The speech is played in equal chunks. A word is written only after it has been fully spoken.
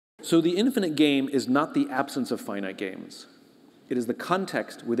So the infinite game is not the absence of finite games. It is the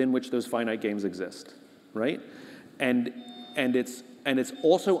context within which those finite games exist, right? And it's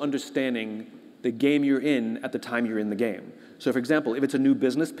also understanding the game you're in at the time you're in the game. So for example, if it's a new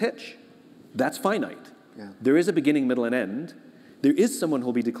business pitch, that's finite. Yeah. There is a beginning, middle, and end. There is someone who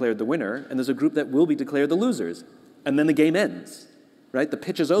will be declared the winner, and there's a group that will be declared the losers. And then the game ends, right? The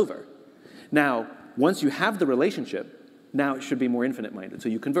pitch is over. Now, once you have the relationship, now it should be more infinite-minded. So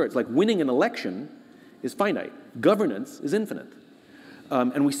you convert. It's like winning an election is finite. Governance is infinite.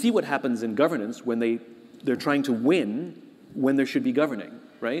 And we see what happens in governance when they're trying to win when there should be governing,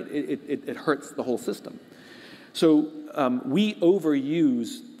 right? It hurts the whole system. So we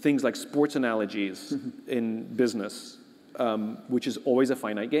overuse things like sports analogies in business, which is always a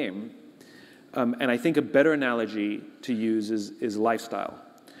finite game. And I think a better analogy to use is lifestyle.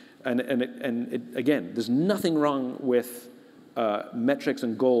 Again, there's nothing wrong with metrics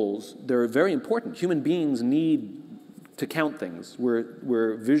and goals. They're very important. Human beings need to count things.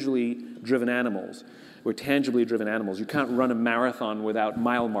 We're visually driven animals. We're tangibly driven animals. You can't run a marathon without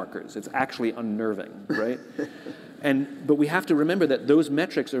mile markers. It's actually unnerving, right? But we have to remember that those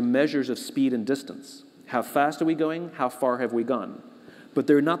metrics are measures of speed and distance. How fast are we going? How far have we gone? But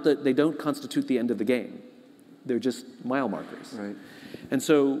they don't constitute the end of the game. They're just mile markers. Right. And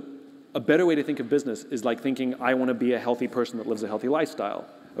so a better way to think of business is like thinking, I want to be a healthy person that lives a healthy lifestyle.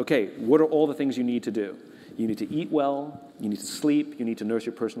 Okay, what are all the things you need to do? You need to eat well, you need to sleep, you need to nurse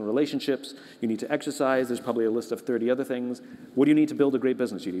your personal relationships, you need to exercise, there's probably a list of 30 other things. What do you need to build a great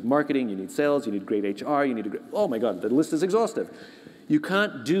business? You need marketing, you need sales, you need great HR, you need oh my God, the list is exhaustive. You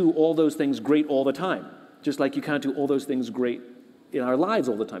can't do all those things great all the time, just like you can't do all those things great in our lives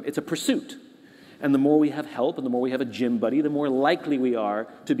all the time. It's a pursuit. And the more we have help and the more we have a gym buddy, the more likely we are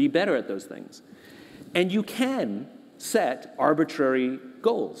to be better at those things. And you can set arbitrary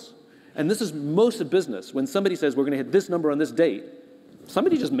goals. And this is most of business. When somebody says, we're going to hit this number on this date,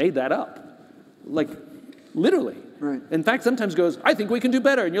 somebody just made that up. Like, literally. Right. In fact, sometimes goes, I think we can do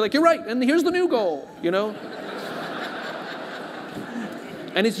better. And you're like, you're right, and here's the new goal, you know?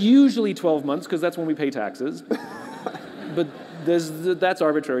 And it's usually 12 months, because that's when we pay taxes. But that's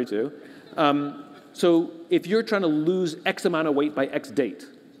arbitrary, too. So if you're trying to lose X amount of weight by X date,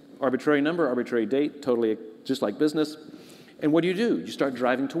 arbitrary number, arbitrary date, totally just like business. And what do? You start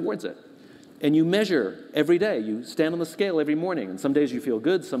driving towards it. And you measure every day. You stand on the scale every morning. And some days you feel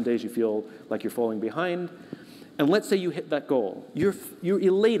good. Some days you feel like you're falling behind. And let's say you hit that goal. You're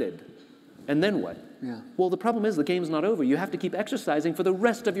elated. And then what? Yeah. Well, the problem is the game's not over. You have to keep exercising for the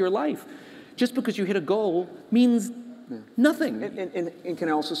rest of your life. Just because you hit a goal means nothing. And can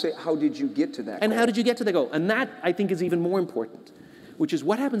I also say, how did you get to that goal? And how did you get to the goal? And that, I think, is even more important, which is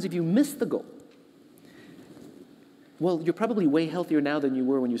what happens if you miss the goal? Well, you're probably way healthier now than you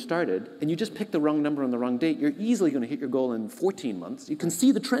were when you started, and you just picked the wrong number on the wrong date. You're easily going to hit your goal in 14 months. You can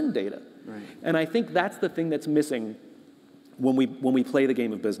see the trend data. Right. And I think that's the thing that's missing when we play the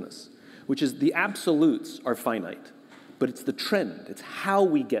game of business, which is the absolutes are finite, but it's the trend. It's how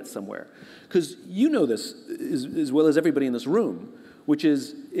we get somewhere. Because you know this as well as everybody in this room, which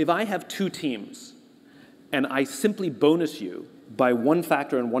is if I have two teams and I simply bonus you by one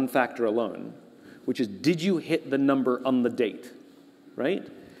factor and one factor alone, which is, did you hit the number on the date, right?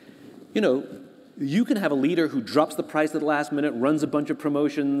 You know, you can have a leader who drops the price at the last minute, runs a bunch of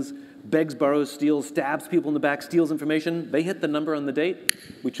promotions, begs, borrows, steals, stabs people in the back, steals information. They hit the number on the date.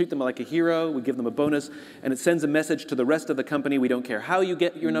 We treat them like a hero. We give them a bonus. And it sends a message to the rest of the company. We don't care how you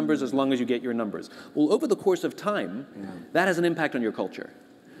get your numbers as long as you get your numbers. Well, over the course of time, that has an impact on your culture.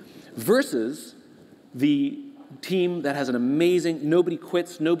 Versus the team that has an amazing, nobody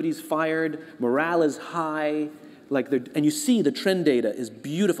quits, nobody's fired, morale is high, and you see the trend data is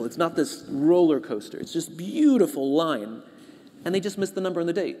beautiful. It's not this roller coaster. It's just beautiful line. And they just missed the number on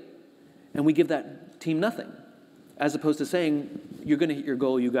the date. And we give that team nothing. As opposed to saying, you're going to hit your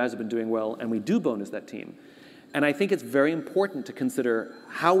goal, you guys have been doing well, and we do bonus that team. And I think it's very important to consider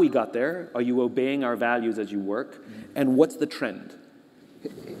how we got there. Are you obeying our values as you work? And what's the trend?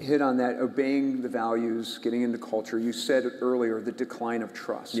 Hit on that, obeying the values, getting into culture. You said earlier the decline of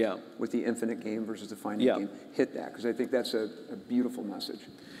trust with the infinite game versus the finite game. Hit that, because I think that's a beautiful message.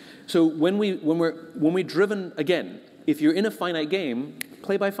 So when we're driven, again, if you're in a finite game,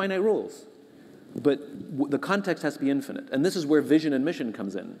 play by finite rules. But the context has to be infinite. And this is where vision and mission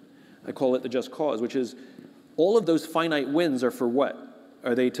comes in. I call it the just cause, which is all of those finite wins are for what?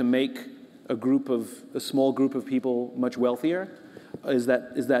 Are they to make a small group of people much wealthier? What's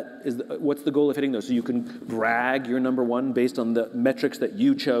the goal of hitting those? So you can brag you're number one based on the metrics that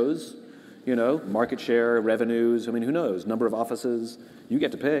you chose. You know, market share, revenues, I mean, who knows? Number of offices, you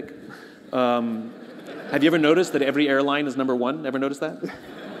get to pick. Have you ever noticed that every airline is number one? Ever noticed that?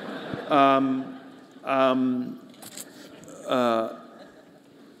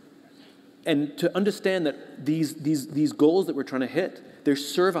 And to understand that these goals that we're trying to hit, they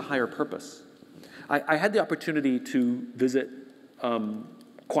serve a higher purpose. I had the opportunity to visit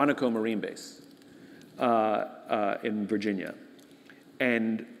Quantico Marine Base in Virginia.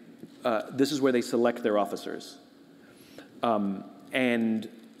 And this is where they select their officers. And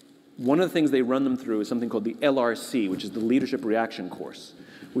one of the things they run them through is something called the LRC, which is the Leadership Reaction Course,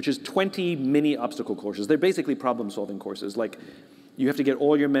 which is 20 mini obstacle courses. They're basically problem-solving courses. Like, you have to get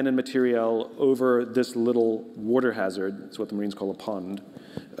all your men and materiel over this little water hazard. It's what the Marines call a pond.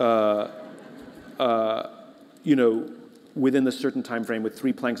 You know, within a certain time frame with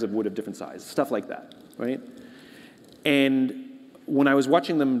 3 planks of wood of different size, stuff like that, right? And when I was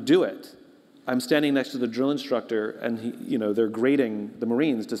watching them do it, I'm standing next to the drill instructor, and you know, they're grading the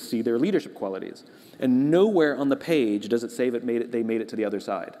Marines to see their leadership qualities. And nowhere on the page does it say that they made it to the other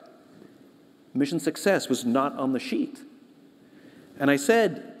side. Mission success was not on the sheet. And I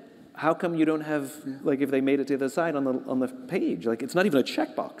said, how come you don't have, like, if they made it to the other side on the page? Like, it's not even a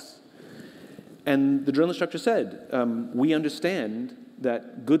checkbox. And the drill instructor said, we understand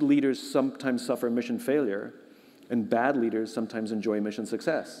that good leaders sometimes suffer mission failure, and bad leaders sometimes enjoy mission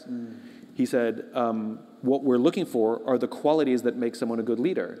success. He said, what we're looking for are the qualities that make someone a good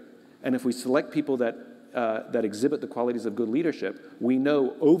leader. And if we select people that exhibit the qualities of good leadership, we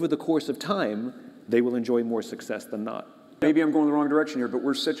know over the course of time, they will enjoy more success than not. Maybe I'm going the wrong direction here, but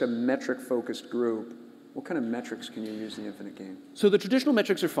we're such a metric-focused group. What kind of metrics can you use in the infinite game? So the traditional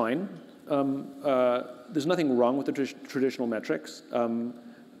metrics are fine. There's nothing wrong with the traditional metrics, but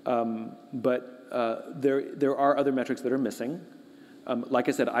there are other metrics that are missing. Like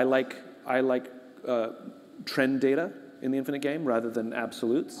I said, I like trend data in the infinite game rather than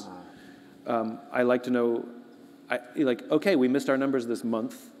absolutes. I like to know, okay, we missed our numbers this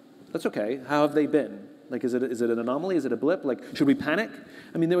month. That's okay. How have they been? Like, is it an anomaly? Is it a blip? Like, should we panic?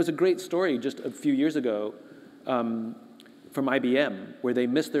 I mean, there was a great story just a few years ago from IBM where they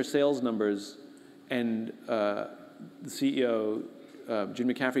missed their sales numbers, and the CEO, Jim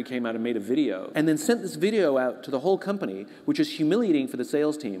McCaffrey, came out and made a video and then sent this video out to the whole company, which is humiliating for the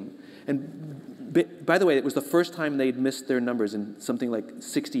sales team. And by the way, it was the first time they'd missed their numbers in something like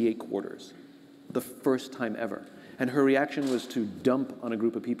 68 quarters. The first time ever. And her reaction was to dump on a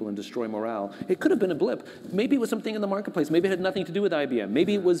group of people and destroy morale. It could have been a blip. Maybe it was something in the marketplace. Maybe it had nothing to do with IBM.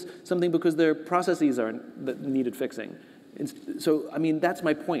 Maybe it was something because their processes that needed fixing. And so, I mean, that's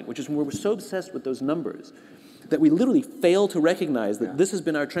my point, which is when we're so obsessed with those numbers that we literally fail to recognize that this has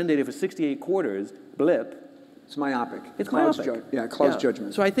been our trend data for 68 quarters, blip. It's myopic. It's myopic. Cloud's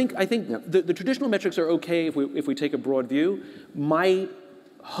judgment. So I think the traditional metrics are okay if we take a broad view. My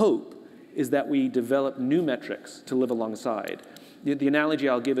hope is that we develop new metrics to live alongside. The analogy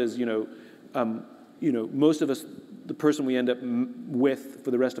I'll give is, most of us, the person we end up with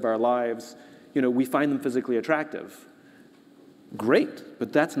for the rest of our lives, we find them physically attractive. Great,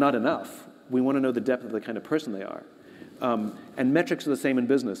 but that's not enough. We want to know the depth of the kind of person they are. And metrics are the same in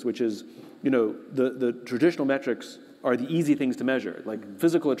business, which is, the traditional metrics are the easy things to measure. Like,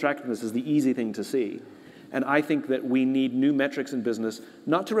 physical attractiveness is the easy thing to see. And I think that we need new metrics in business,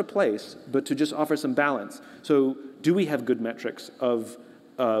 not to replace, but to just offer some balance. So do we have good metrics of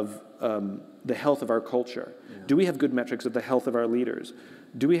the health of our culture? Yeah. Do we have good metrics of the health of our leaders?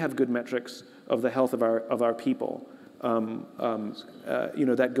 Do we have good metrics of the health of our people?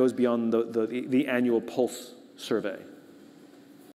 That goes beyond the annual pulse survey.